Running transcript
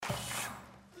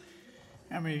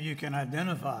How many of you can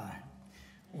identify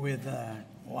with that?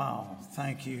 Wow,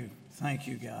 thank you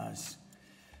guys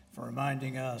for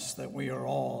reminding us that we are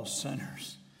all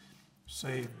sinners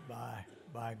saved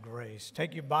by grace.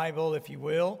 Take your Bible, if you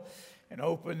will, and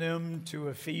open them to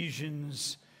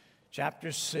Ephesians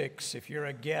chapter 6. If you're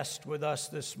a guest with us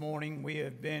this morning, we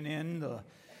have been in the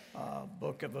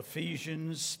book of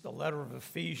Ephesians, the letter of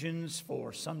Ephesians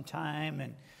for some time,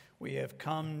 and we have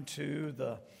come to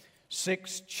the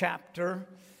 6th chapter.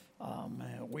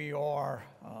 We are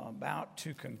about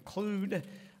to conclude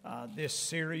this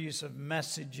series of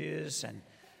messages, and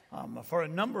for a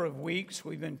number of weeks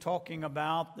we've been talking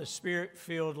about the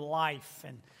Spirit-filled life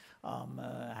and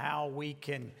how we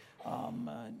can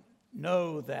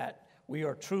know that we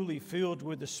are truly filled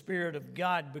with the Spirit of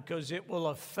God, because it will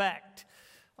affect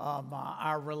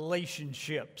our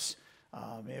relationships.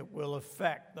 It will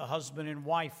affect the husband and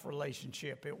wife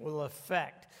relationship. It will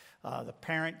affect the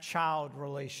parent-child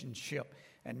relationship.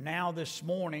 And now this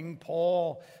morning,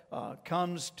 Paul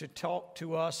comes to talk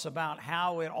to us about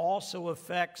how it also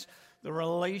affects the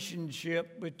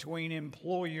relationship between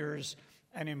employers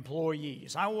and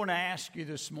employees. I want to ask you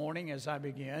this morning as I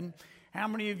begin, how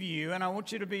many of you, and I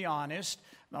want you to be honest,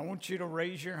 and I want you to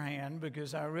raise your hand,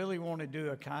 because I really want to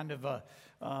do a kind of a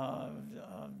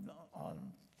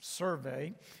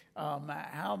survey.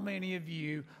 How many of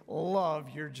you love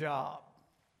your job?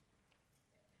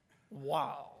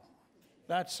 Wow,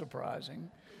 that's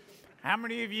surprising. How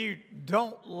many of you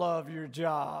don't love your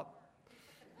job?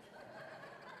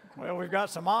 Well, we've got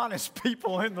some honest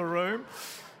people in the room.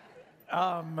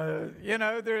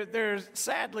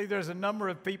 Sadly, there's a number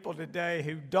of people today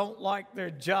who don't like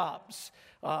their jobs.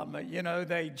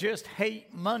 They just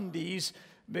hate Mondays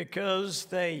because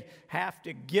they have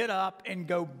to get up and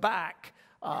go back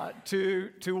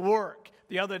to work.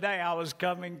 The other day I was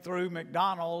coming through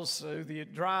McDonald's, the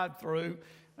drive-through,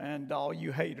 and all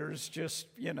you haters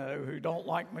who don't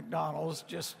like McDonald's,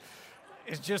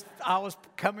 I was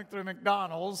coming through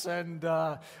McDonald's, and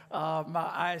the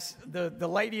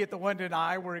lady at the window and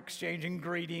I were exchanging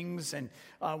greetings, and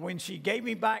when she gave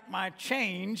me back my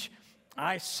change,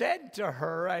 I said to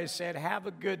her, have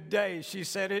a good day. She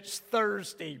said, it's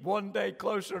Thursday, one day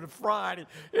closer to Friday.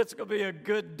 It's going to be a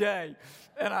good day.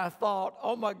 And I thought,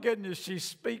 oh my goodness, she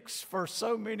speaks for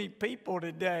so many people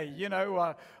today.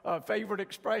 A favorite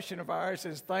expression of ours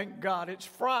is, thank God it's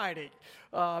Friday,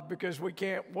 because we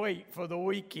can't wait for the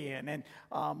weekend. And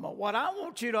what I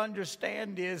want you to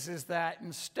understand is that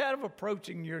instead of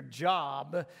approaching your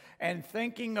job and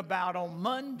thinking about on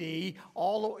Monday,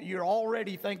 you're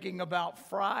already thinking about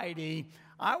Friday,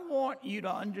 I want you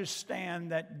to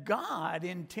understand that God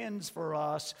intends for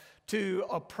us to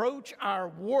approach our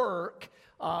work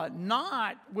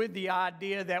not with the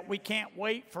idea that we can't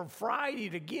wait for Friday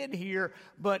to get here,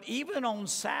 but even on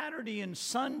Saturday and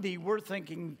Sunday, we're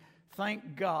thinking,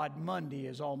 thank God Monday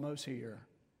is almost here.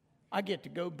 I get to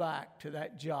go back to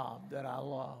that job that I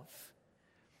love.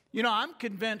 I'm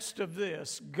convinced of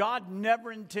this. God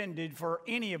never intended for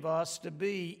any of us to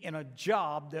be in a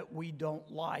job that we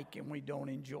don't like and we don't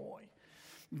enjoy.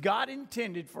 God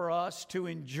intended for us to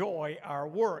enjoy our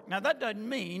work. Now, that doesn't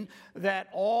mean that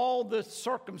all the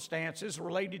circumstances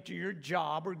related to your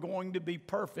job are going to be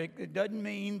perfect. It doesn't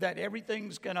mean that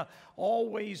everything's going to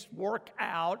always work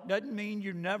out. It doesn't mean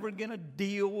you're never going to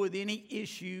deal with any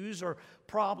issues or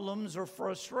problems or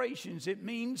frustrations. It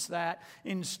means that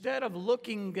instead of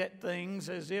looking at things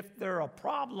as if they're a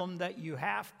problem that you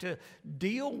have to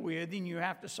deal with and you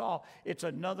have to solve, it's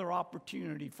another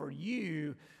opportunity for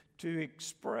you to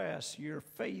express your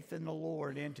faith in the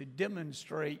Lord and to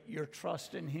demonstrate your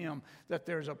trust in Him, that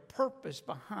there's a purpose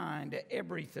behind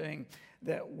everything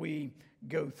that we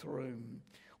go through.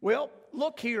 Well,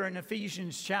 look here in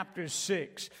Ephesians chapter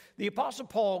 6. The Apostle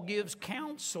Paul gives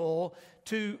counsel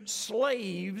to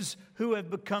slaves who have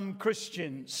become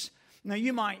Christians. Now,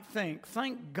 you might think,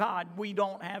 thank God we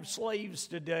don't have slaves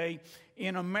today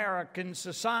in American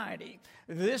society.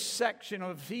 This section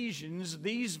of Ephesians,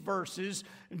 these verses,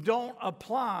 don't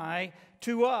apply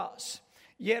to us.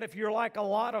 Yet, if you're like a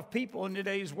lot of people in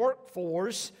today's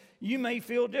workforce, you may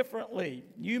feel differently.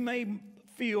 You may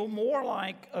feel more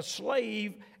like a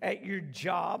slave at your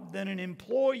job than an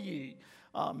employee.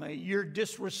 You're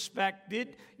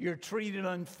disrespected, you're treated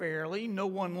unfairly, no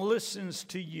one listens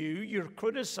to you, you're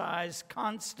criticized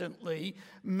constantly,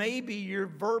 maybe you're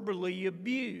verbally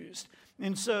abused.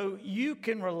 And so you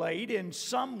can relate in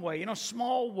some way, in a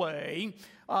small way,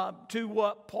 to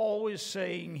what Paul is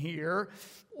saying here.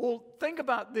 Well, think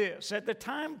about this. At the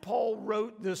time Paul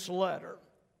wrote this letter,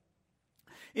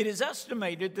 It is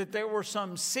estimated that there were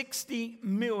some 60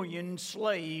 million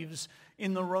slaves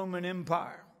in the Roman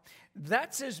Empire.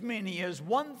 That's as many as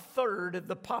 1/3 of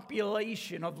the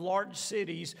population of large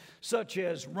cities such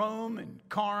as Rome and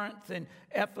Corinth and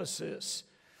Ephesus.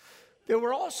 There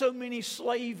were also many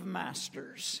slave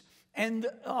masters. And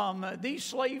these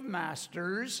slave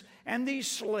masters and these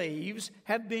slaves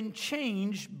have been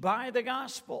changed by the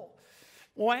gospel.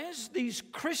 Well, as these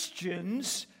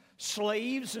Christians,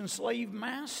 slaves and slave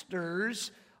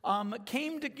masters,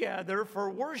 came together for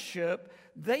worship,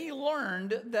 they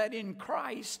learned that in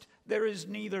Christ there is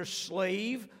neither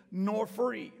slave nor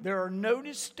free. There are no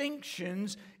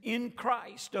distinctions in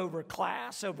Christ over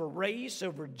class, over race,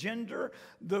 over gender.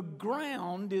 The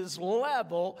ground is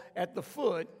level at the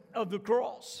foot of the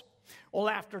cross. Well,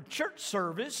 after church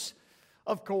service,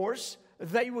 of course,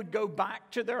 they would go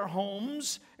back to their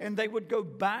homes and they would go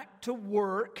back to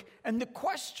work. And the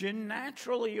question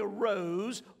naturally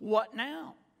arose, what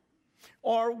now?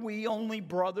 Are we only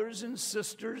brothers and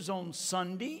sisters on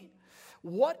Sunday?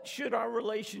 What should our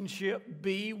relationship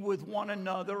be with one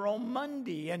another on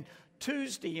Monday and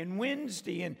Tuesday and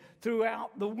Wednesday and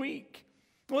throughout the week?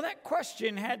 Well, that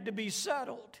question had to be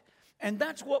settled. And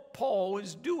that's what Paul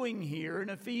is doing here in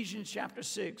Ephesians chapter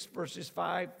 6, verses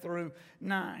 5 through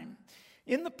 9.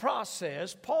 In the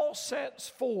process, Paul sets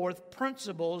forth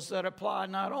principles that apply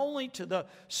not only to the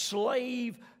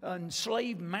slave and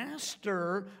slave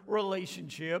master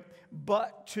relationship,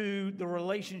 but to the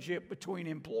relationship between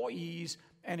employees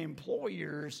and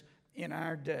employers in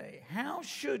our day. How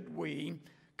should we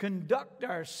conduct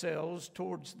ourselves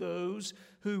towards those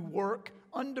who work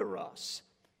under us?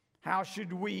 How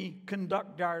should we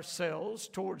conduct ourselves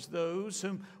towards those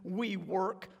whom we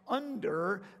work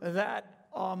under that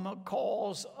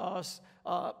cause us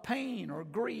pain or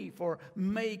grief or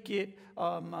make it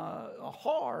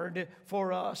hard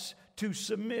for us to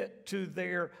submit to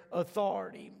their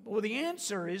authority? Well, the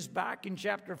answer is back in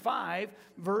chapter 5,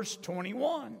 verse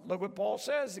 21. Look what Paul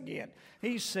says again.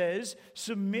 He says,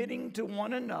 submitting to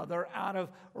one another out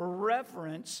of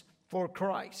reverence for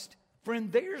Christ.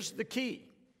 Friend, there's the key.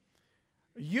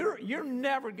 You're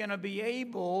never going to be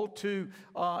able to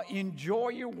enjoy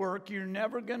your work. You're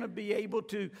never going to be able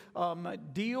to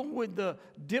deal with the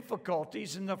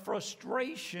difficulties and the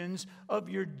frustrations of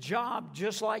your job,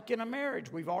 just like in a marriage.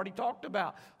 We've already talked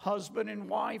about husband and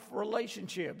wife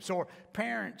relationships, or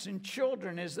parents and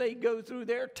children as they go through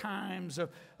their times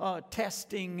of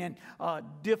testing and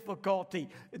difficulty.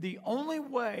 The only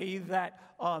way that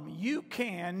you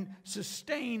can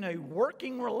sustain a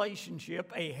working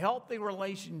relationship, a healthy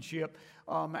relationship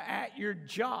at your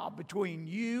job between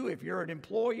you, if you're an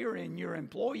employer, and your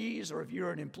employees, or if you're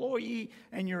an employee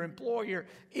and your employer,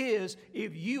 is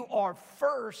if you are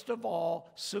first of all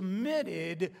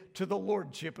submitted to the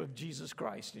lordship of Jesus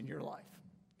Christ in your life.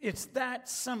 It's that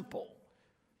simple,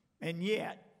 and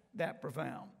yet that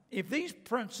profound. If these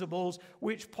principles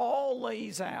which Paul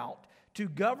lays out to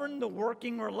govern the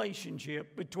working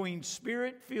relationship between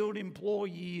Spirit-filled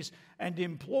employees and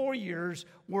employers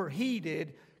were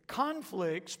heeded,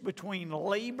 conflicts between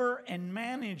labor and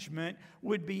management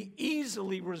would be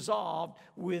easily resolved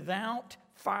without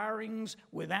firings,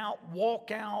 without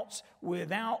walkouts,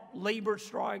 without labor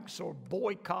strikes or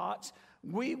boycotts.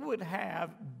 We would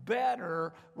have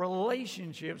better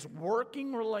relationships,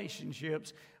 working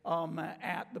relationships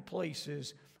at the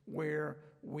places where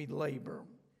we labor.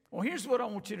 Well, here's what I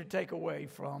want you to take away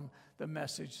from the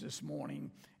message this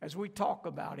morning as we talk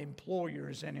about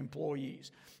employers and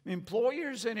employees.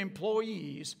 Employers and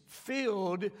employees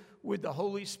filled with the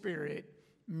Holy Spirit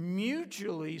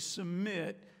mutually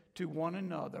submit to one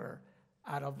another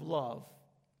out of love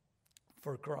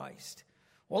for Christ.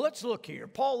 Well, let's look here.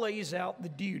 Paul lays out the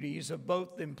duties of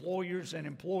both employers and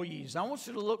employees. I want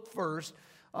you to look first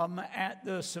at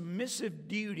the submissive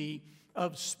duty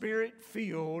of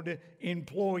Spirit-filled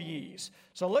employees.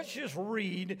 So let's just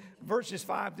read verses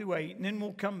 5 through 8, and then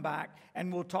we'll come back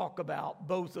and we'll talk about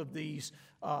both of these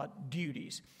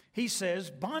duties. He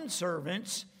says,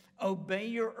 bondservants, obey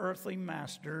your earthly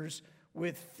masters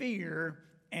with fear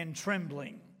and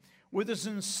trembling, with a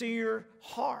sincere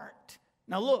heart.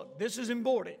 Now look, this is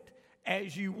important.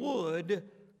 As you would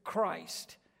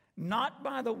Christ, not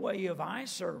by the way of eye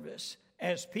service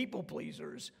as people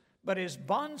pleasers, but as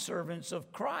bondservants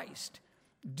of Christ,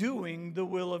 doing the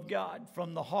will of God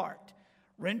from the heart,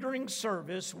 rendering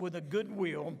service with a good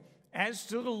will as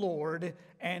to the Lord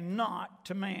and not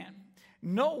to man,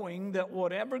 knowing that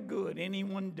whatever good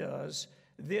anyone does,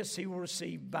 this he will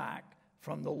receive back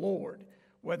from the Lord,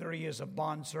 whether he is a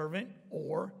bondservant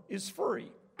or is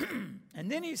free.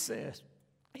 And then he says,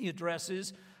 he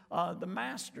addresses the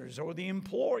masters or the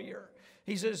employer.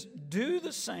 He says, do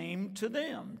the same to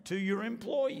them, to your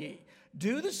employee.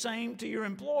 Do the same to your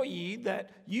employee that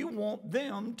you want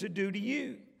them to do to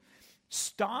you.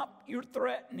 Stop your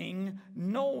threatening,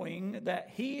 knowing that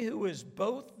he who is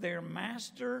both their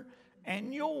master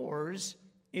and yours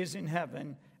is in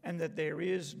heaven, and that there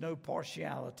is no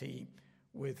partiality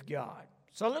with God.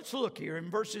 So let's look here in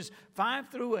verses 5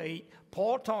 through 8.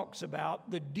 Paul talks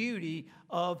about the duty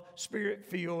of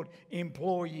Spirit-filled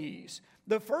employees.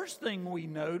 The first thing we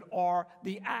note are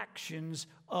the actions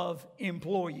of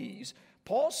employees.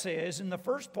 Paul says in the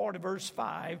first part of verse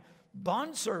 5,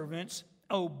 bondservants,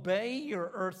 obey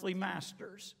your earthly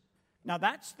masters. Now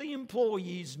that's the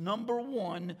employee's number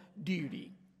one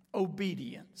duty,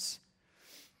 obedience.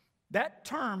 That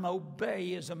term, obey,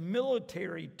 is a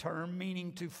military term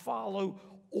meaning to follow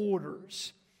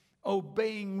orders,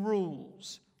 obeying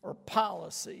rules or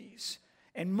policies.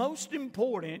 And most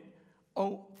important,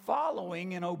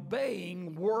 following and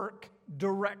obeying work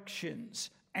directions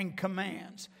and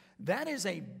commands. That is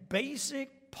a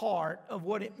basic part of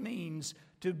what it means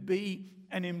to be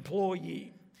an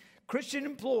employee. Christian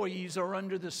employees are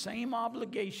under the same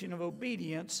obligation of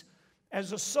obedience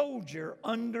as a soldier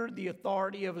under the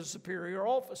authority of a superior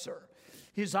officer.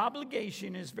 His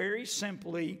obligation is very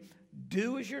simply,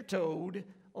 do as you're told,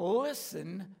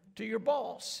 listen to your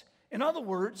boss. In other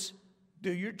words,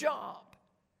 do your job.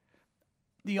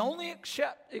 The only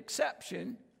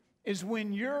exception is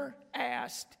when you're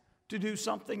asked to do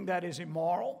something that is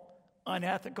immoral,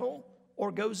 unethical,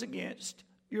 or goes against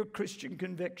your Christian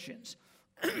convictions.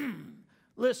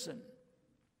 Listen,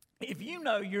 if you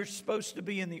know you're supposed to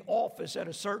be in the office at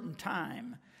a certain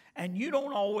time and you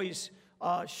don't always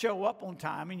show up on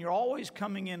time and you're always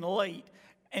coming in late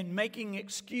and making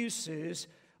excuses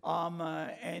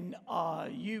and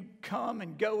you come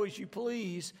and go as you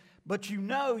please, but you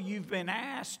know you've been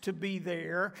asked to be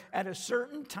there at a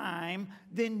certain time,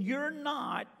 then you're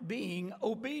not being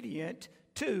obedient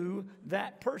to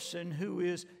that person who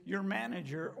is your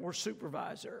manager or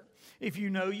supervisor. If you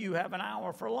know you have an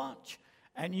hour for lunch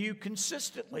and you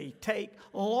consistently take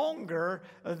longer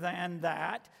than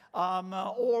that,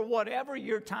 or whatever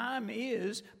your time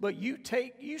is, but you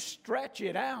stretch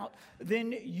it out,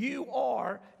 then you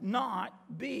are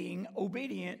not being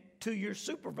obedient to your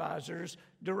supervisor's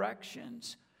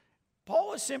directions.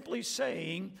 Paul is simply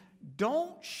saying,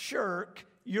 don't shirk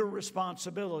your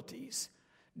responsibilities.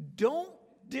 Don't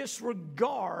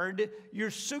disregard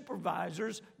your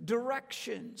supervisor's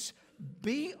directions.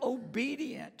 Be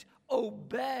obedient.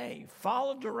 Obey.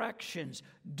 Follow directions.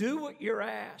 Do what you're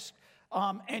asked.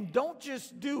 And don't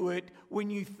just do it when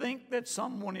you think that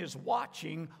someone is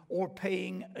watching or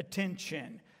paying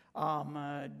attention.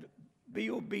 Be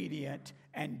obedient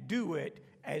and do it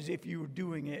as if you were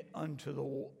doing it unto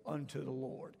the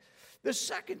Lord. The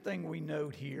second thing we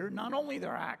note here, not only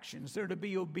their actions, they're to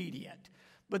be obedient.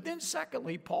 But then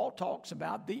secondly, Paul talks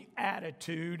about the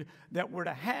attitude that we're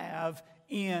to have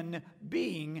in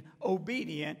being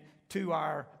obedient to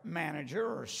our manager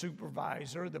or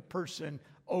supervisor, the person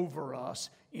over us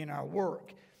in our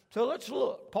work. So let's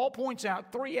look. Paul points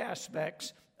out three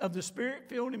aspects of the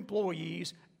Spirit-filled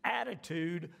employee's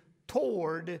attitude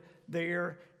toward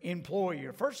their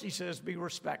employer. First, he says, be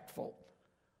respectful.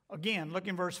 Again, look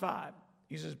in verse 5.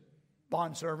 He says,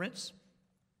 bondservants,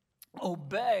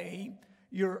 obey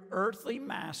your earthly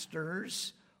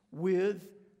masters with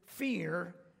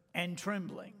fear and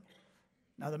trembling.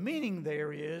 Now, the meaning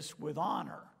there is with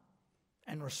honor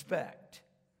and respect.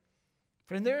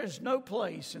 Friend, there is no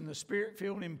place in the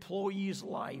Spirit-filled employee's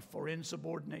life for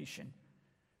insubordination,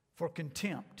 for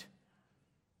contempt,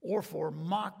 or for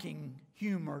mocking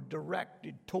humor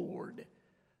directed toward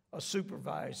a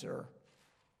supervisor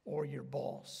or your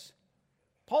boss.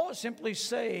 Paul is simply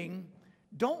saying,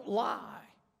 don't lie.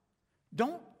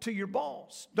 Don't to your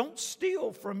boss. Don't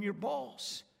steal from your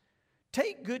boss.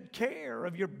 Take good care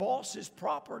of your boss's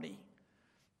property.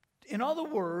 In other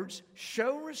words,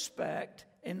 show respect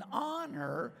and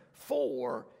honor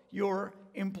for your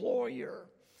employer.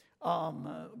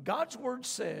 God's word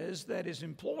says that as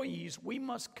employees, we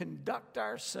must conduct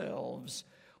ourselves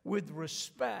with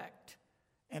respect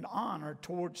and honor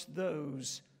towards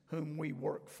those whom we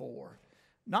work for.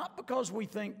 Not because we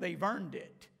think they've earned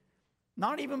it,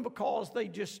 not even because they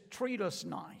just treat us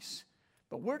nice,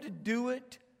 but we're to do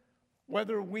it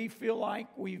whether we feel like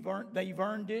they've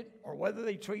earned it or whether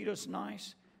they treat us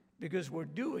nice, because we're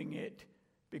doing it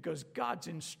because God's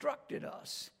instructed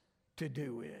us to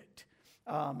do it.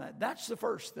 That's the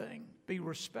first thing. Be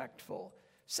respectful.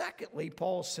 Secondly,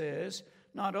 Paul says,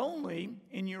 not only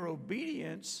in your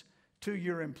obedience to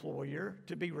your employer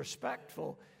to be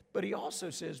respectful, but he also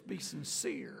says be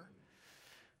sincere.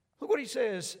 Look what he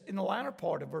says in the latter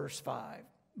part of verse 5.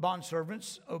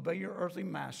 Bondservants, obey your earthly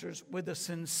masters with a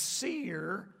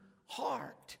sincere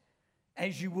heart,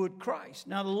 as you would Christ.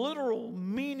 Now, the literal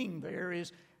meaning there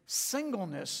is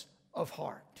singleness of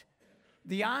heart.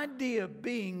 The idea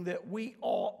being that we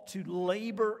ought to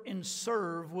labor and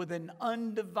serve with an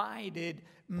undivided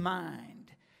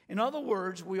mind. In other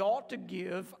words, we ought to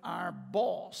give our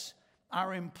boss,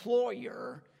 our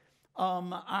employer,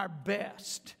 our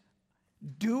best,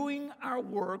 doing our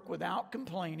work without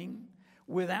complaining,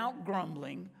 without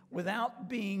grumbling, without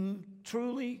being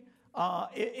truly,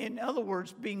 in other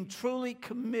words, being truly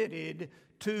committed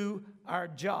to our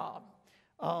job.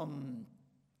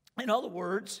 In other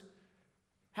words,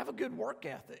 have a good work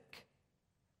ethic.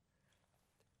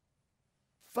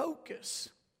 Focus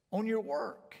on your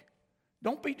work.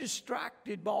 Don't be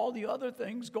distracted by all the other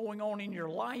things going on in your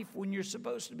life when you're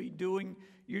supposed to be doing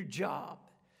your job.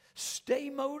 Stay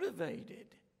motivated.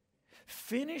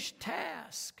 Finish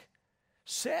tasks.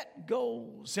 Set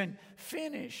goals and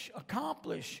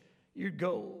accomplish your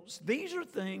goals. These are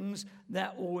things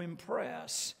that will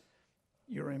impress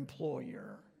your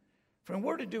employer. Friend,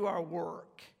 we're to do our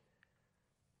work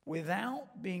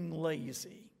without being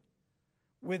lazy,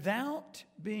 without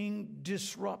being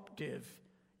disruptive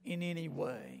in any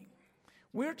way.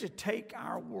 We're to take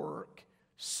our work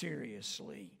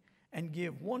seriously and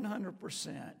give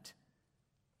 100%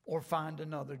 or find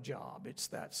another job. It's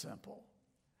that simple.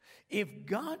 If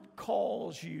God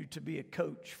calls you to be a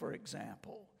coach, for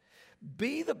example,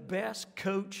 be the best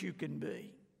coach you can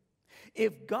be.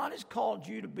 If God has called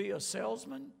you to be a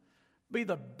salesman, be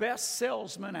the best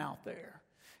salesman out there.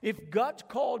 If God's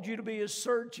called you to be a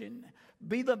surgeon,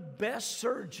 be the best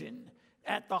surgeon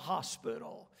at the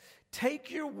hospital. Take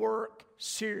your work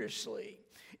seriously.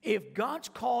 If God's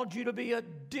called you to be a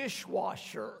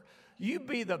dishwasher, you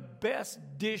be the best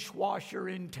dishwasher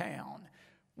in town.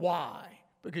 Why?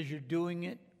 Because you're doing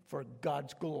it for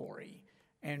God's glory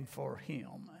and for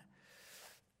Him.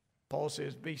 Paul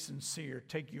says, be sincere.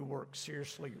 Take your work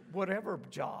seriously. Whatever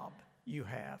job you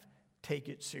have, take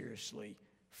it seriously.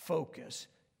 Focus.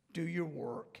 Do your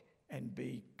work and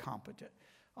be competent.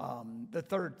 The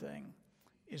third thing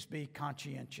is be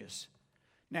conscientious.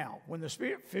 Now, when the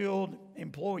Spirit-filled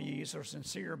employees are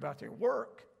sincere about their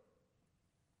work,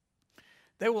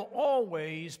 they will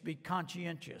always be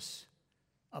conscientious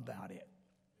about it.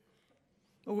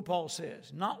 Look what Paul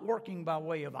says, not working by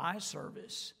way of eye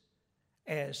service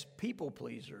as people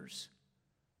pleasers,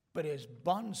 but as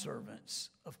bondservants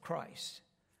of Christ,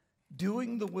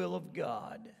 doing the will of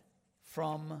God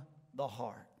from the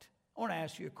heart. I want to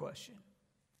ask you a question.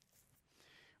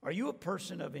 Are you a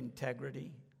person of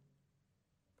integrity?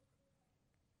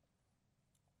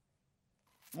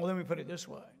 Well, let me put it this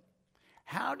way.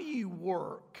 How do you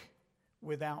work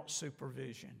without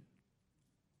supervision?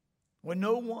 When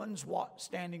no one's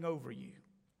standing over you,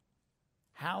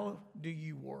 how do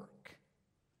you work?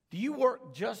 Do you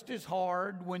work just as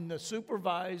hard when the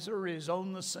supervisor is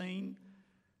on the scene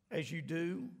as you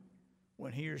do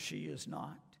when he or she is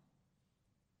not?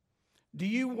 Do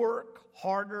you work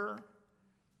harder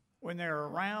when they're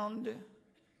around?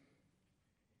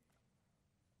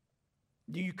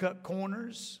 Do you cut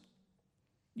corners?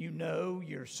 You know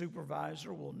your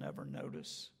supervisor will never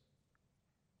notice.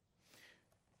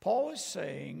 Paul is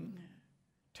saying,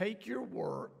 take your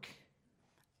work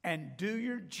and do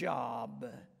your job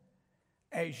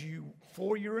as you,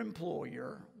 for your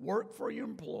employer, work for your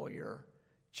employer,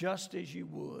 just as you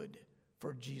would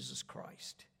for Jesus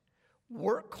Christ.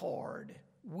 Work hard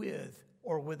with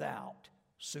or without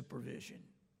supervision.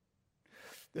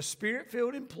 The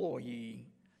Spirit-filled employee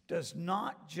does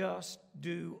not just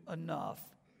do enough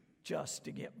just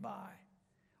to get by,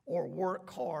 or work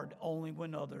hard only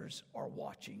when others are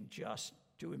watching just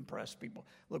to impress people.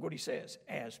 Look what he says,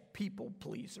 as people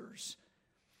pleasers.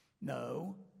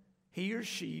 No, he or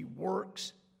she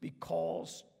works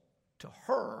because to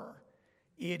her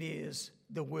it is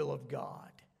the will of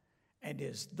God and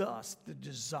is thus the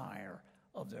desire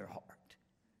of their heart.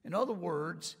 In other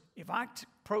words, if I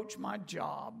approach my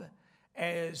job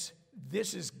as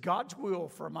this is God's will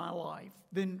for my life,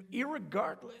 then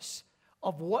irregardless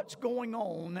of what's going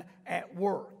on at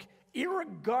work,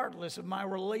 irregardless of my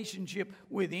relationship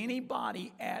with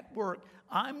anybody at work,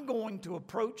 I'm going to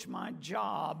approach my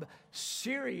job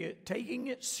taking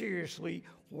it seriously,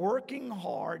 working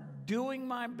hard, doing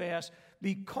my best,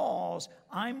 because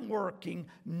I'm working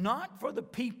not for the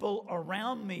people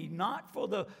around me, not for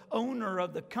the owner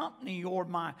of the company or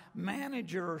my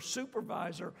manager or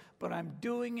supervisor, but I'm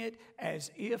doing it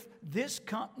as if this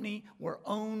company were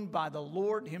owned by the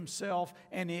Lord Himself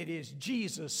and it is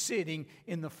Jesus sitting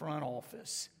in the front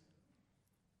office.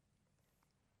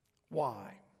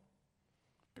 Why?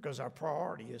 Because our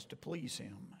priority is to please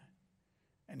Him,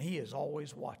 and He is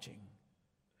always watching.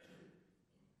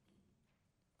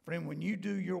 Friend, when you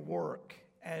do your work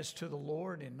as to the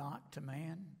Lord and not to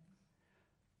man,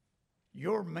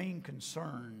 your main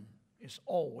concern is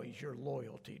always your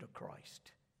loyalty to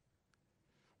Christ.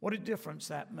 What a difference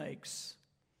that makes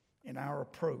in our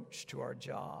approach to our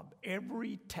job.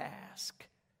 Every task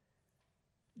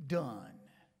done,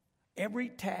 every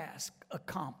task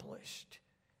accomplished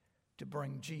to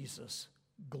bring Jesus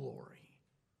glory.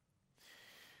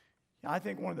 I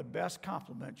think one of the best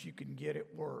compliments you can get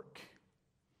at work,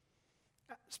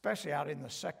 especially out in the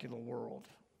secular world,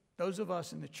 those of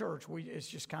us in the church, it's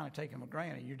just kind of taken for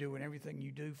granted. You're doing everything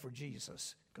you do for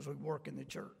Jesus because we work in the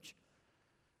church.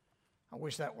 I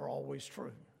wish that were always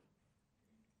true.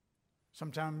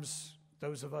 Sometimes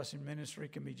those of us in ministry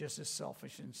can be just as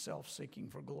selfish and self-seeking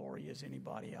for glory as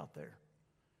anybody out there.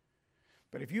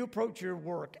 But if you approach your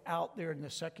work out there in the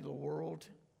secular world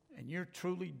and you're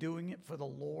truly doing it for the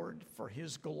Lord, for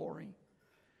His glory,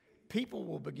 people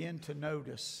will begin to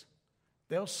notice.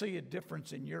 They'll see a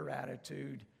difference in your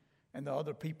attitude and the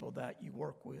other people that you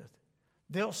work with.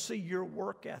 They'll see your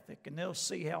work ethic, and they'll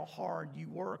see how hard you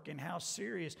work and how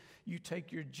serious you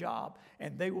take your job,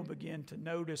 and they will begin to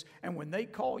notice. And when they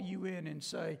call you in and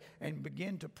say, and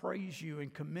begin to praise you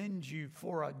and commend you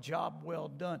for a job well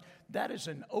done, that is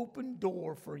an open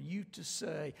door for you to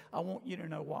say, I want you to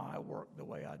know why I work the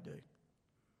way I do.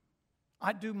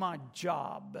 I do my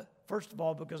job, first of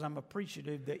all, because I'm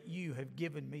appreciative that you have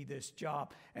given me this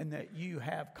job and that you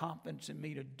have confidence in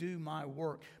me to do my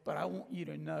work. But I want you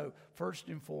to know, first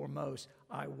and foremost,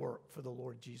 I work for the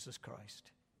Lord Jesus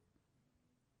Christ.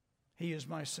 He is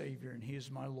my Savior and He is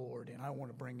my Lord, and I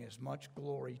want to bring as much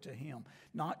glory to Him,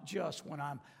 not just when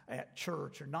I'm at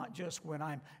church or not just when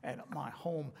I'm at my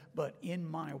home, but in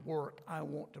my work, I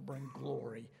want to bring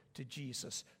glory to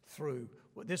Jesus through.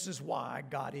 Well, this is why I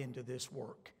got into this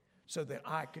work, so that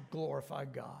I could glorify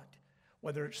God.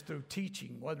 Whether it's through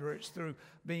teaching, whether it's through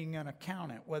being an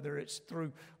accountant, whether it's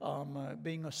through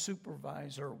being a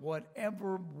supervisor,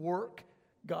 whatever work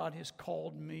God has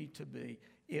called me to be,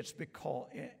 it's because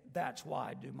that's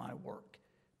why I do my work.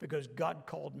 Because God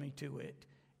called me to it,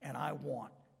 and I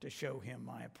want to show Him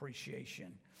my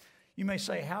appreciation. You may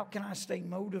say, how can I stay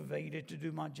motivated to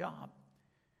do my job?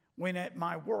 When at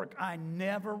my work, I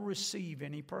never receive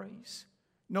any praise.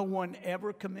 No one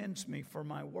ever commends me for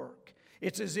my work.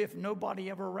 It's as if nobody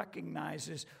ever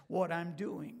recognizes what I'm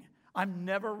doing. I'm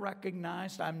never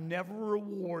recognized. I'm never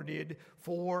rewarded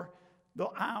for the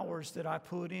hours that I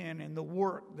put in and the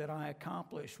work that I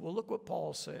accomplish. Well, look what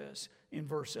Paul says in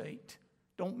verse 8.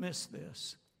 Don't miss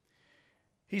this.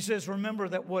 He says, remember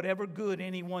that whatever good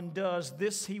anyone does,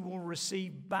 this he will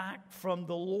receive back from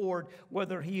the Lord,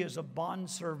 whether he is a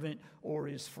bondservant or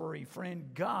is free. Friend,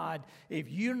 God, if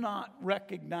you're not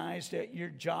recognized at your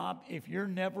job, if you're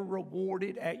never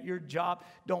rewarded at your job,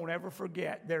 don't ever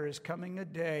forget there is coming a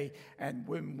day and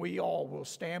when we all will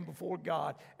stand before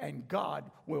God and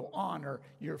God will honor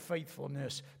your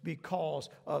faithfulness because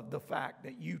of the fact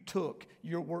that you took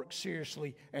your work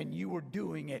seriously and you were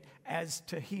doing it as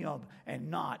to Him and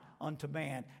not unto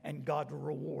man, and God will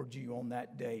reward you on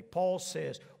that day. Paul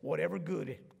says, whatever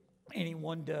good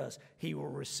anyone does, he will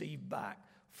receive back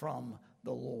from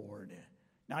the Lord.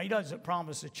 Now, he doesn't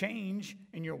promise a change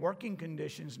in your working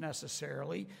conditions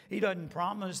necessarily. He doesn't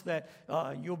promise that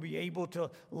you'll be able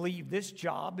to leave this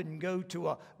job and go to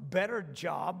a better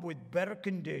job with better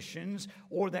conditions,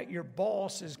 or that your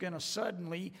boss is going to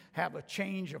suddenly have a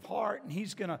change of heart and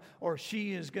he's going to, or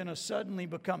she is going to suddenly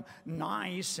become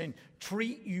nice and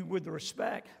treat you with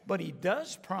respect. But he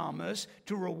does promise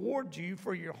to reward you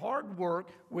for your hard work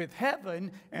with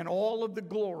heaven and all of the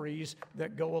glories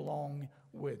that go along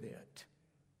with it.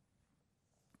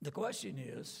 The question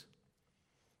is,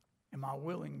 am I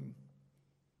willing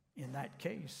in that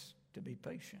case to be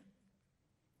patient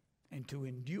and to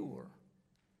endure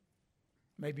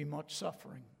maybe much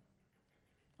suffering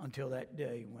until that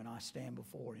day when I stand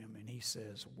before Him and He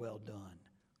says, well done,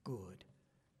 good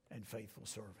and faithful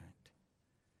servant.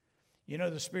 You know,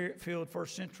 the Spirit-filled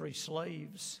first century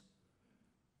slaves,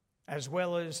 as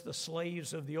well as the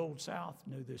slaves of the Old South,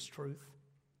 knew this truth.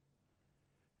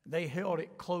 They held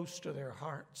it close to their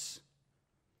hearts.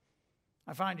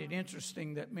 I find it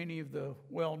interesting that many of the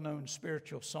well-known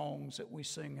spiritual songs that we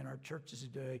sing in our churches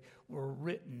today were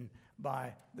written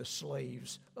by the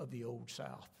slaves of the Old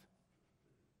South.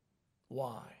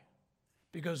 Why?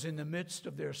 Because in the midst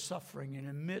of their suffering, in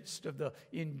the midst of the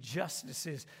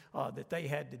injustices that they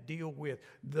had to deal with,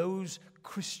 those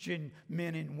Christian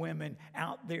men and women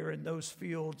out there in those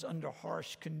fields under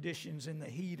harsh conditions in the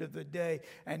heat of the day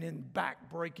and in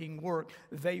back-breaking work,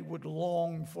 they would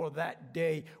long for that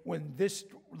day when this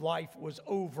life was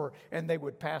over and they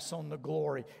would pass on the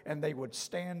glory and they would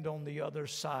stand on the other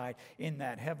side in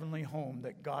that heavenly home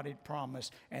that God had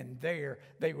promised, and there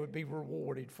they would be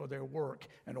rewarded for their work,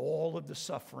 and all of the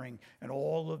suffering and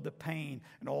all of the pain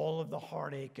and all of the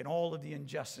heartache and all of the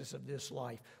injustice of this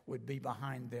life would be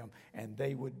behind them, and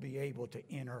they would be able to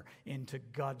enter into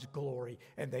God's glory,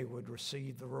 and they would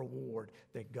receive the reward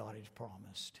that God has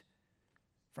promised.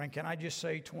 Friend, can I just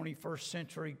say 21st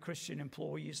century Christian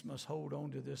employees must hold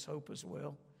on to this hope as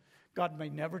well? God may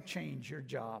never change your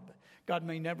job. God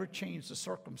may never change the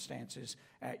circumstances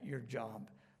at your job.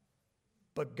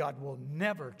 But God will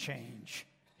never change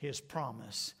His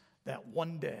promise that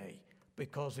one day,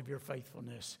 because of your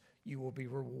faithfulness, you will be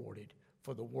rewarded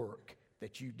for the work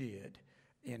that you did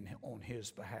on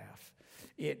His behalf.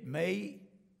 It may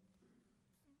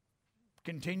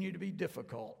continue to be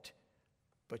difficult,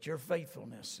 but your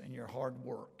faithfulness and your hard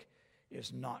work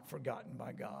is not forgotten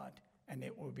by God, and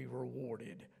it will be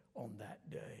rewarded on that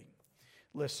day.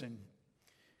 Listen,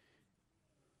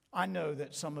 I know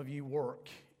that some of you work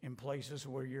in places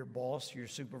where your boss, your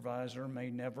supervisor,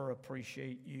 may never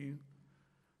appreciate you.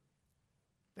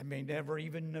 They may never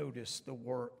even notice the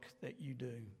work that you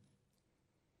do.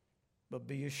 But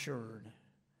be assured,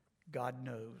 God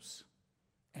knows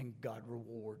and God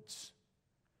rewards.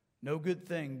 No good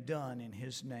thing done in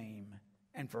His name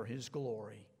and for His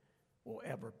glory will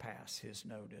ever pass His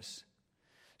notice.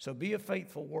 So be a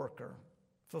faithful worker,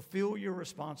 fulfill your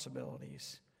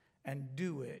responsibilities, and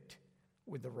do it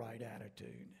with the right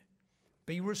attitude.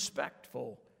 Be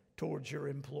respectful towards your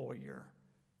employer,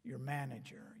 your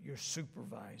manager, your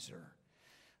supervisor.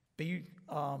 Be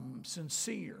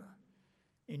sincere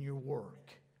in your work.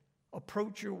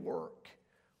 Approach your work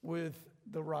with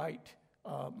the right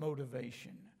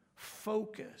motivation.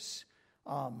 Focus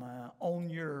on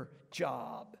your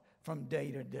job from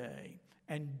day to day,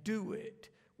 and do it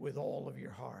with all of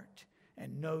your heart.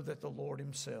 And know that the Lord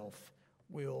Himself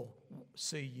will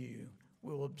see you,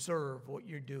 will observe what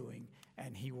you're doing,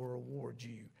 and He will reward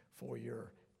you for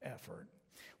your effort.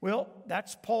 Well,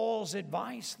 that's Paul's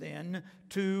advice then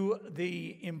to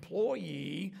the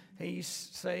employee. He's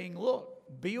saying,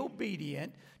 look, be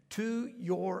obedient to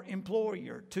your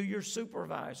employer, to your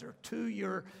supervisor, to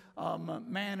your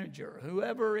manager,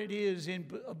 whoever it is in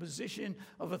a position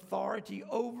of authority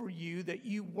over you that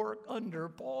you work under.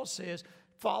 Paul says,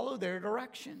 follow their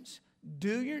directions.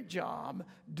 Do your job.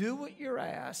 Do what you're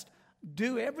asked.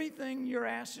 Do everything you're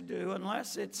asked to do,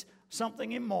 unless it's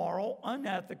something immoral,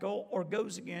 unethical, or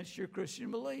goes against your Christian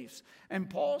beliefs. And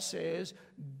Paul says,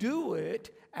 do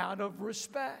it out of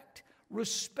respect.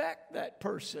 Respect that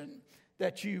person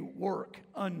that you work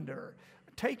under.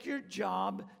 Take your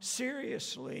job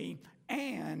seriously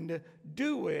and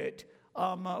do it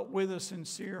with a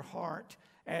sincere heart,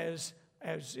 as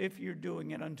if you're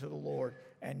doing it unto the Lord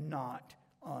and not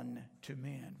unto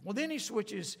men. Well, then he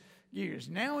switches gears.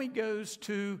 Now he goes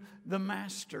to the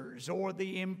masters or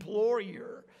the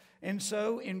employer. And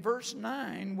so in verse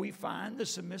 9, we find the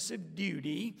submissive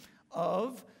duty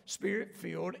of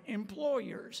Spirit-filled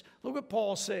employers. Look what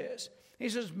Paul says. He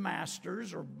says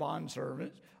masters or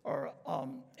bondservants, or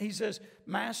he says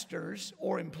masters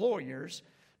or employers,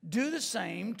 do the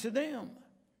same to them.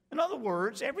 In other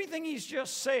words, everything he's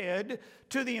just said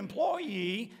to the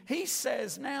employee, he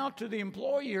says now to the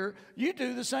employer, you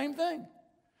do the same thing.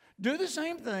 Do the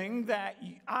same thing that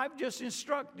I've just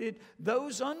instructed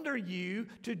those under you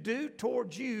to do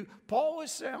towards you. Paul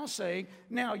is now saying,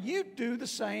 now you do the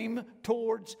same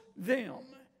towards them.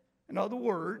 In other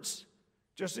words,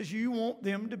 just as you want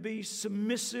them to be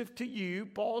submissive to you,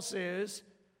 Paul says,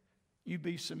 you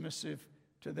be submissive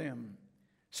to them.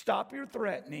 Stop your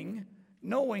threatening,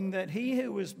 knowing that he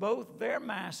who is both their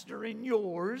master and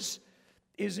yours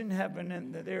is in heaven,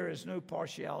 and that there is no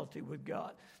partiality with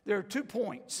God. There are 2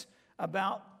 points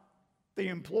about the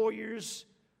employers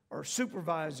or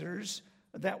supervisors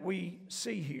that we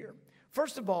see here.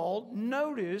 First of all,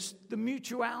 notice the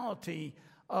mutuality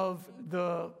of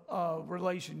the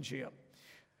relationship.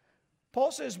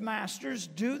 Paul says, masters,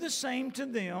 do the same to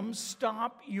them.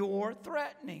 Stop your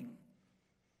threatening.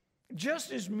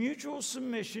 Just as mutual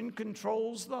submission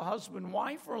controls the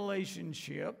husband-wife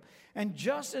relationship, and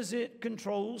just as it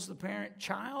controls the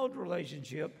parent-child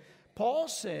relationship, Paul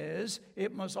says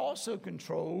it must also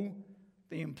control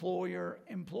the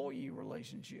employer-employee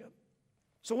relationship.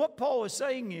 So what Paul is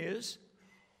saying is,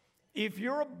 if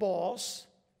you're a boss,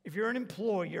 if you're an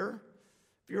employer,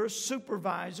 if you're a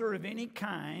supervisor of any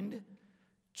kind,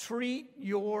 treat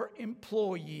your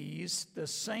employees the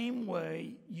same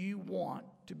way you want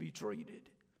to be treated.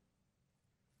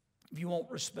 If you want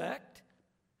respect,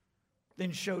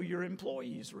 then show your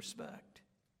employees respect.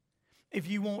 If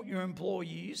you want your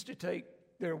employees to take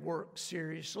their work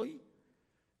seriously,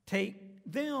 take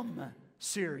them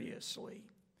seriously.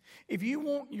 If you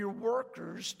want your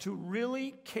workers to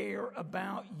really care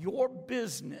about your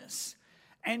business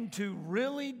and to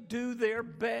really do their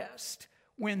best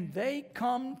when they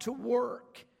come to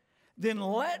work, then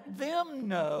let them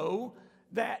know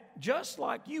that just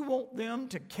like you want them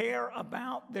to care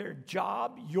about their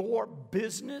job, your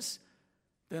business,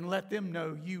 then let them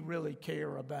know you really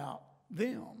care about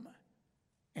them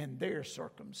and their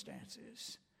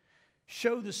circumstances.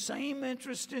 Show the same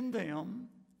interest in them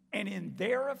and in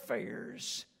their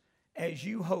affairs as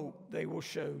you hope they will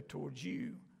show towards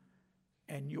you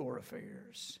and your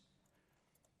affairs.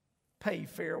 Pay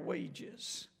fair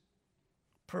wages.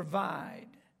 Provide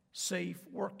safe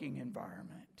working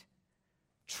environment.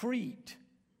 Treat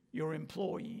your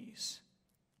employees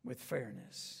with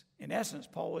fairness. In essence,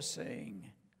 Paul is saying,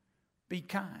 be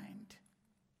kind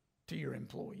to your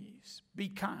employees. Be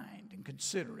kind and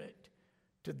considerate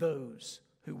to those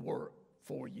who work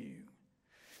for you.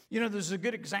 You know, there's a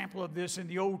good example of this in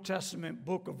the Old Testament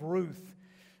book of Ruth.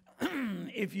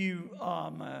 If you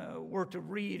were to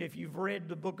read, if you've read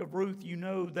the book of Ruth, you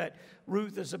know that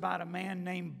Ruth is about a man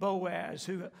named Boaz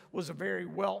who was a very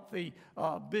wealthy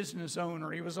business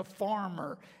owner. He was a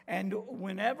farmer. And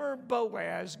whenever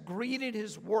Boaz greeted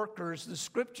his workers, the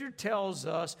scripture tells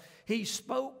us he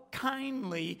spoke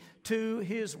kindly to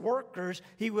his workers.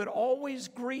 He would always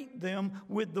greet them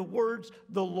with the words,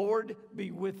 "The Lord be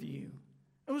with you."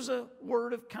 It was a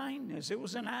word of kindness. It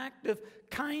was an act of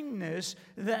kindness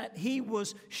that he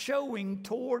was showing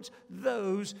towards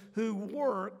those who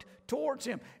worked towards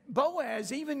him.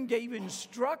 Boaz even gave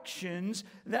instructions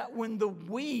that when the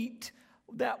wheat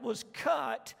that was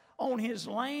cut on his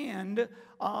land,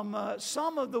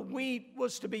 some of the wheat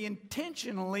was to be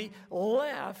intentionally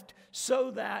left so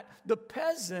that the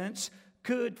peasants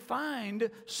could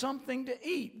find something to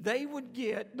eat. They would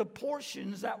get the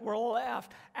portions that were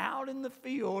left out in the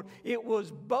field. It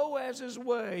was Boaz's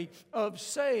way of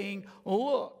saying,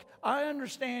 look, I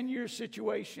understand your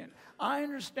situation. I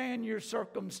understand your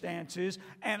circumstances,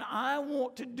 and I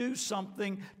want to do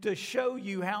something to show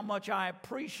you how much I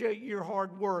appreciate your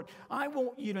hard work. I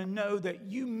want you to know that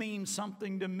you mean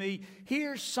something to me.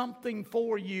 Here's something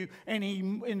for you. And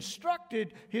he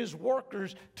instructed his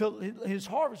workers, his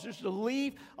harvesters, to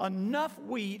leave enough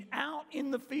wheat out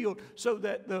in the field so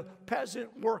that the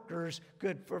peasant workers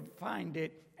could find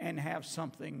it and have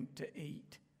something to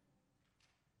eat.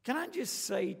 Can I just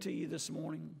say to you this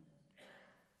morning,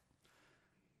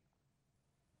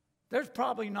 there's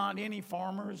probably not any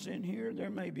farmers in here. There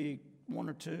may be one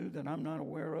or two that I'm not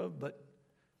aware of, but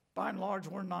by and large,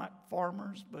 we're not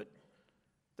farmers. But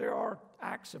there are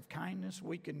acts of kindness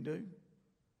we can do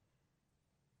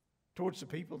towards the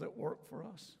people that work for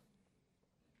us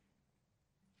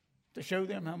to show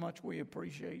them how much we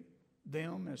appreciate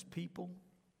them as people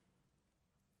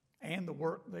and the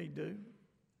work they do.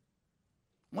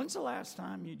 When's the last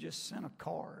time you just sent a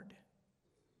card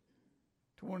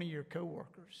to one of your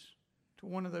coworkers, to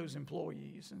one of those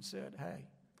employees, and said, hey,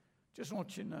 just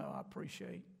want you to know I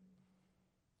appreciate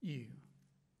you,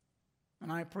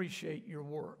 and I appreciate your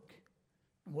work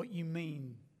and what you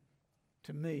mean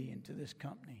to me and to this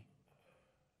company?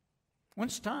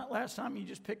 When's the last time you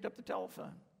just picked up the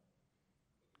telephone,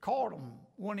 called them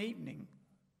one evening,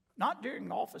 not during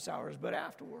office hours, but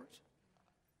afterwards,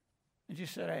 and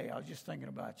just said, hey, I was just thinking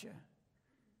about you.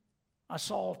 I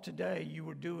saw today you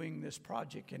were doing this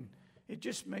project, and it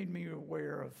just made me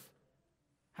aware of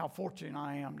how fortunate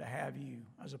I am to have you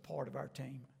as a part of our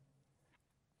team.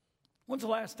 When's the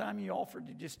last time you offered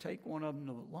to just take one of them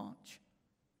to lunch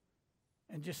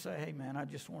and just say, hey, man, I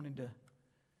just wanted to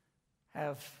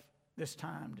have this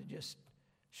time to just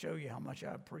show you how much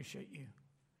I appreciate you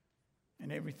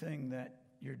and everything that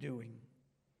you're doing?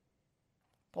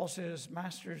 Paul says,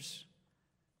 masters,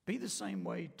 be the same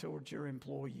way towards your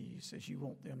employees as you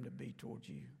want them to be towards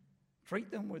you.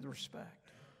 Treat them with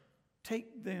respect.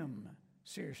 Take them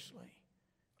seriously.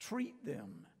 Treat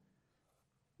them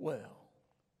well.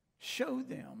 Show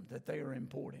them that they are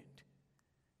important.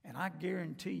 And I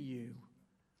guarantee you,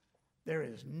 there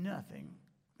is nothing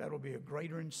that will be a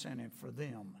greater incentive for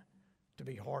them to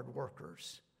be hard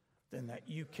workers than that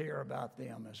you care about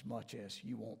them as much as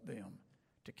you want them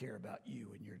to care about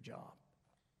you and your job.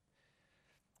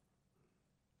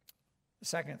 The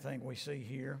second thing we see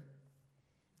here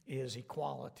is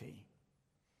equality.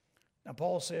 Now,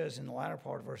 Paul says in the latter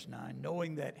part of verse 9,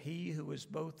 knowing that he who is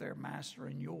both their master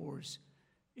and yours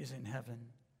is in heaven,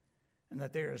 and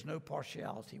that there is no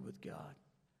partiality with God.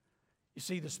 You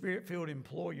see, the Spirit-filled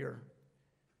employer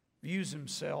views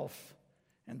himself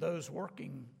and those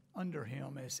working under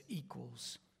him as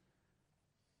equals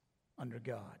under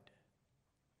God.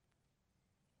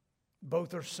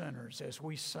 Both are sinners, as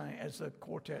we sang, as the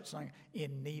quartet sang,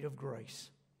 in need of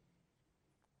grace.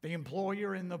 The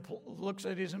employer looks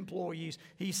at his employees.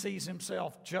 He sees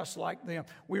himself just like them.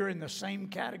 We're in the same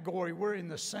category. We're in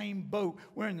the same boat.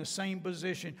 We're in the same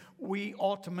position. We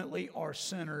ultimately are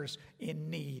sinners in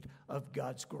need of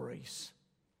God's grace.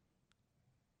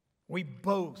 We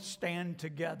both stand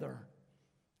together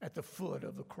at the foot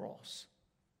of the cross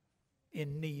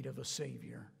in need of a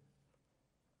Savior.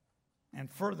 And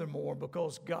furthermore,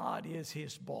 because God is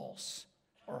his boss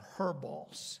or her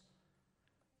boss,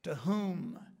 to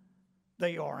whom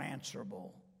they are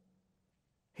answerable,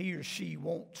 he or she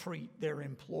won't treat their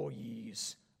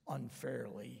employees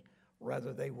unfairly.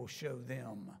 Rather, they will show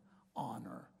them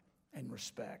honor and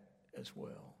respect as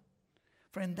well.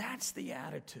 Friend, that's the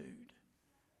attitude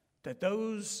that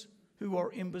those who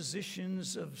are in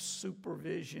positions of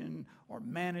supervision or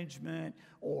management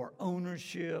or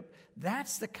ownership,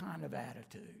 that's the kind of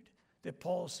attitude that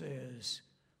Paul says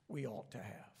we ought to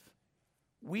have.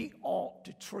 We ought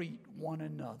to treat one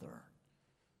another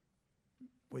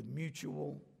with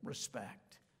mutual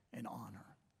respect and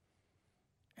honor.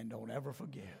 And don't ever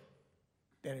forget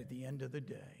that at the end of the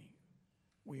day,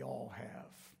 we all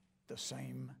have the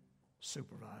same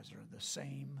supervisor, the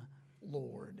same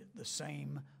Lord, the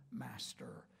same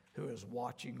Master who is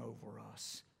watching over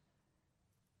us.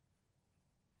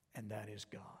 And that is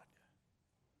God.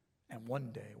 And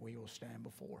one day we will stand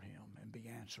before him and be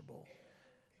answerable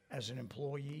as an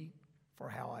employee for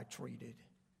how I treated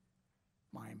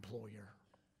my employer,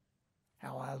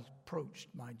 how I approached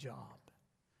my job.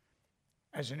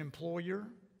 As an employer,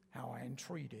 how I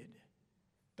entreated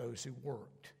those who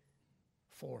worked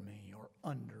for me or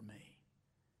under me,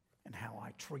 and how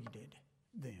I treated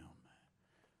them.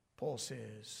 Paul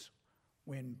says,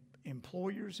 when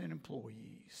employers and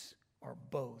employees are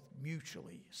both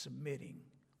mutually submitting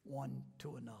one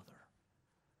to another,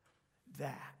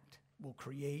 that will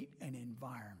create an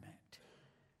environment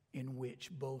in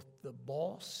which both the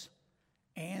boss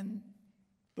and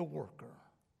the worker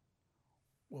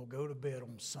will go to bed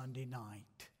on Sunday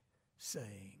night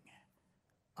saying,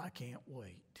 I can't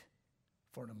wait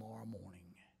for tomorrow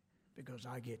morning because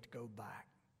I get to go back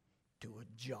to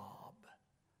a job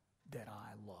that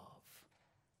I love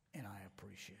and I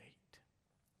appreciate.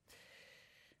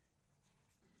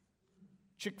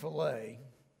 Chick-fil-A,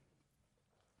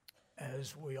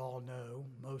 as we all know,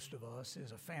 most of us,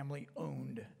 is a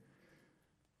family-owned,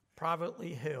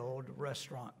 privately held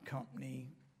restaurant company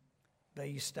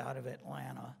based out of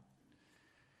Atlanta.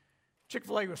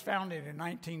 Chick-fil-A was founded in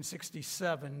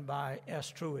 1967 by S.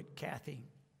 Truett Cathy.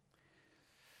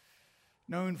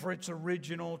 Known for its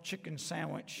original chicken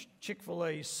sandwich,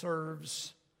 Chick-fil-A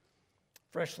serves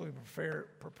freshly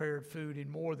prepared food in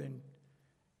more than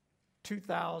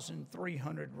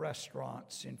 2,300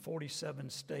 restaurants in 47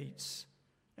 states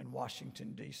and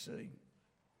Washington, D.C.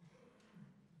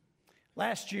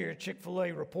 Last year,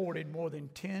 Chick-fil-A reported more than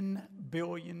 $10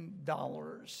 billion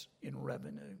in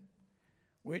revenue,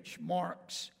 which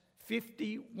marks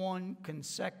 51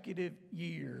 consecutive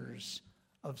years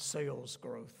of sales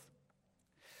growth.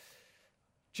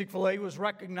 Chick-fil-A was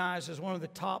recognized as one of the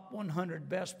top 100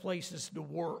 best places to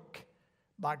work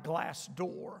by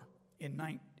Glassdoor in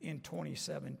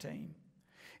 2017.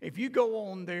 If you go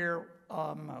on their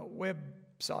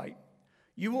website,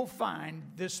 you will find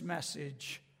this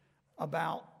message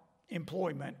about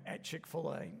employment at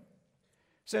Chick-fil-A. It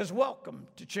says, welcome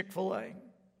to Chick-fil-A.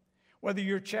 Whether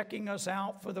you're checking us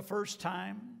out for the first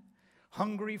time,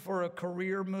 hungry for a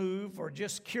career move, or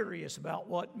just curious about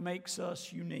what makes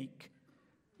us unique,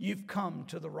 you've come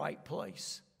to the right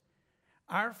place.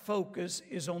 Our focus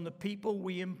is on the people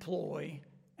we employ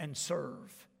and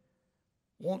serve.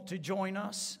 Want to join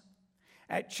us?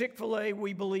 At Chick-fil-A,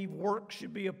 we believe work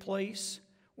should be a place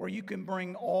where you can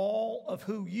bring all of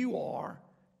who you are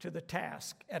to the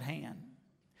task at hand,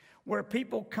 where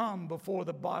people come before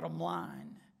the bottom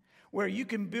line, where you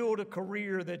can build a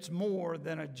career that's more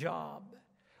than a job,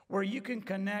 where you can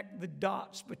connect the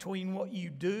dots between what you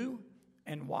do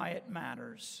and why it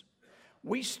matters.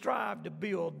 We strive to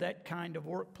build that kind of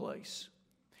workplace.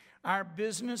 Our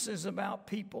business is about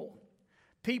people.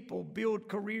 People build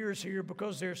careers here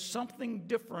because there's something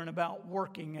different about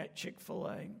working at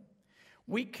Chick-fil-A.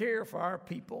 We care for our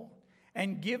people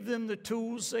and give them the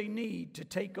tools they need to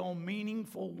take on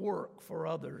meaningful work for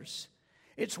others.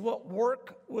 It's what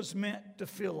work was meant to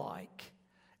feel like.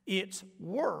 It's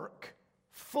work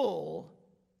full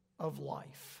of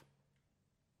life.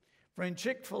 Friend,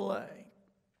 Chick-fil-A,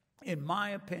 in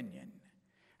my opinion,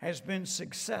 has been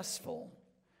successful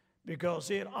because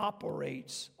it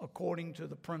operates according to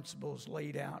the principles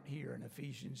laid out here in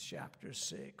Ephesians chapter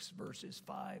 6, verses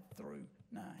 5 through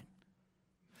 9.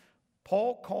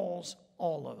 Paul calls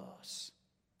all of us,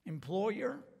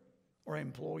 employer or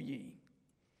employee,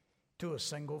 to a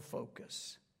single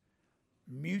focus: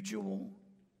 mutual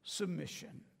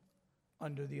submission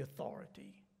under the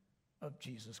authority of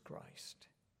Jesus Christ.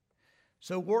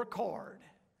 So work hard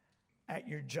at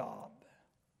your job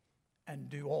and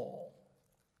do all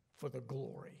for the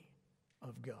glory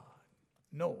of God,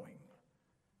 knowing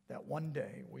that one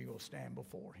day we will stand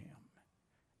before Him,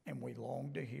 and we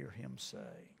long to hear Him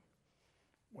say,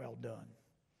 "Well done,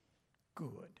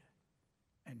 good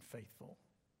and faithful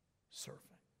servant."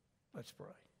 Let's pray.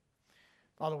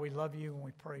 Father, we love you and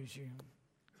we praise you.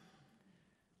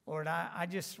 Lord, I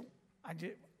just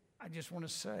want to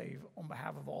say on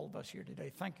behalf of all of us here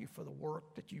today, thank you for the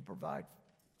work that you provide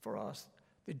for us,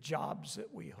 the jobs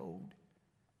that we hold.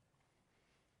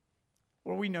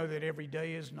 Well, we know that every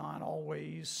day is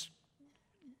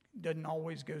doesn't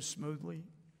always go smoothly.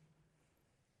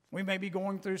 We may be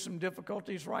going through some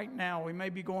difficulties right now. We may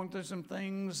be going through some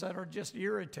things that are just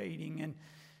irritating and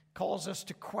cause us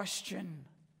to question.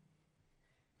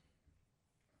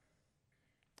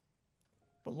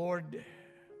 But Lord,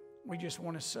 we just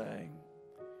want to say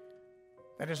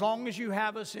that as long as you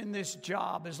have us in this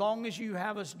job, as long as you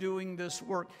have us doing this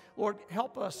work, Lord,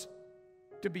 help us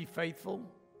to be faithful.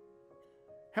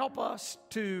 Help us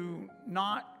to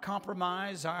not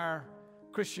compromise our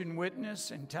Christian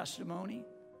witness and testimony,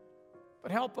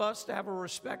 but help us to have a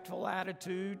respectful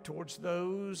attitude towards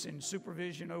those in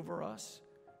supervision over us.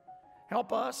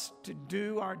 Help us to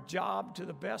do our job to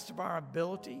the best of our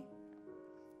ability.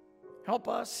 Help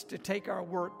us to take our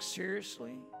work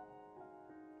seriously.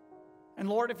 And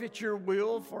Lord, if it's your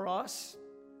will for us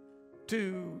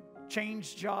to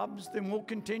change jobs, then we'll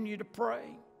continue to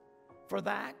pray for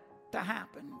that to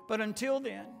happen. But until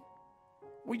then,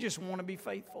 we just want to be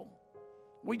faithful.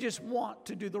 We just want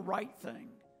to do the right thing.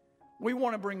 We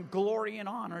want to bring glory and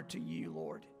honor to you,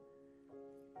 Lord.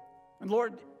 And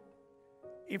Lord,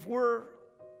 if we're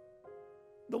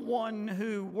the one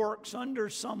who works under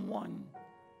someone,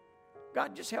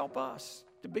 God, just help us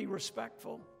to be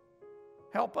respectful.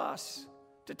 Help us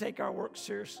to take our work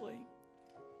seriously.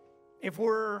 If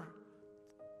we're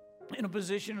in a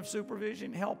position of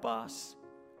supervision, help us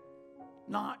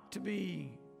not to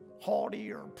be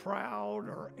haughty or proud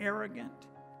or arrogant,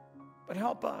 but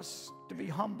help us to be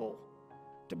humble,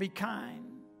 to be kind,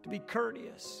 to be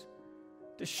courteous,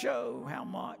 to show how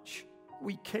much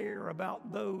we care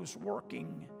about those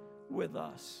working with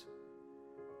us.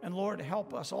 And Lord,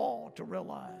 help us all to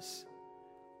realize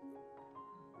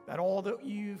that all that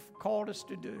you've called us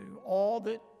to do, all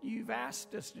that you've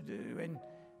asked us to do, and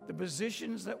the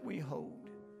positions that we hold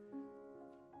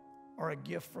are a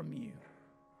gift from you.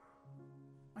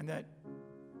 And that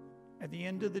at the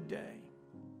end of the day,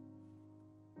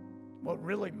 what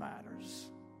really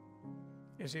matters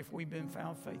is if we've been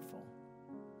found faithful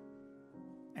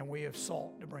and we have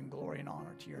sought to bring glory and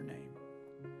honor to your name.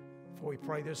 For we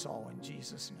pray this all in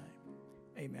Jesus'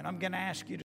 name. Amen. I'm going to ask you to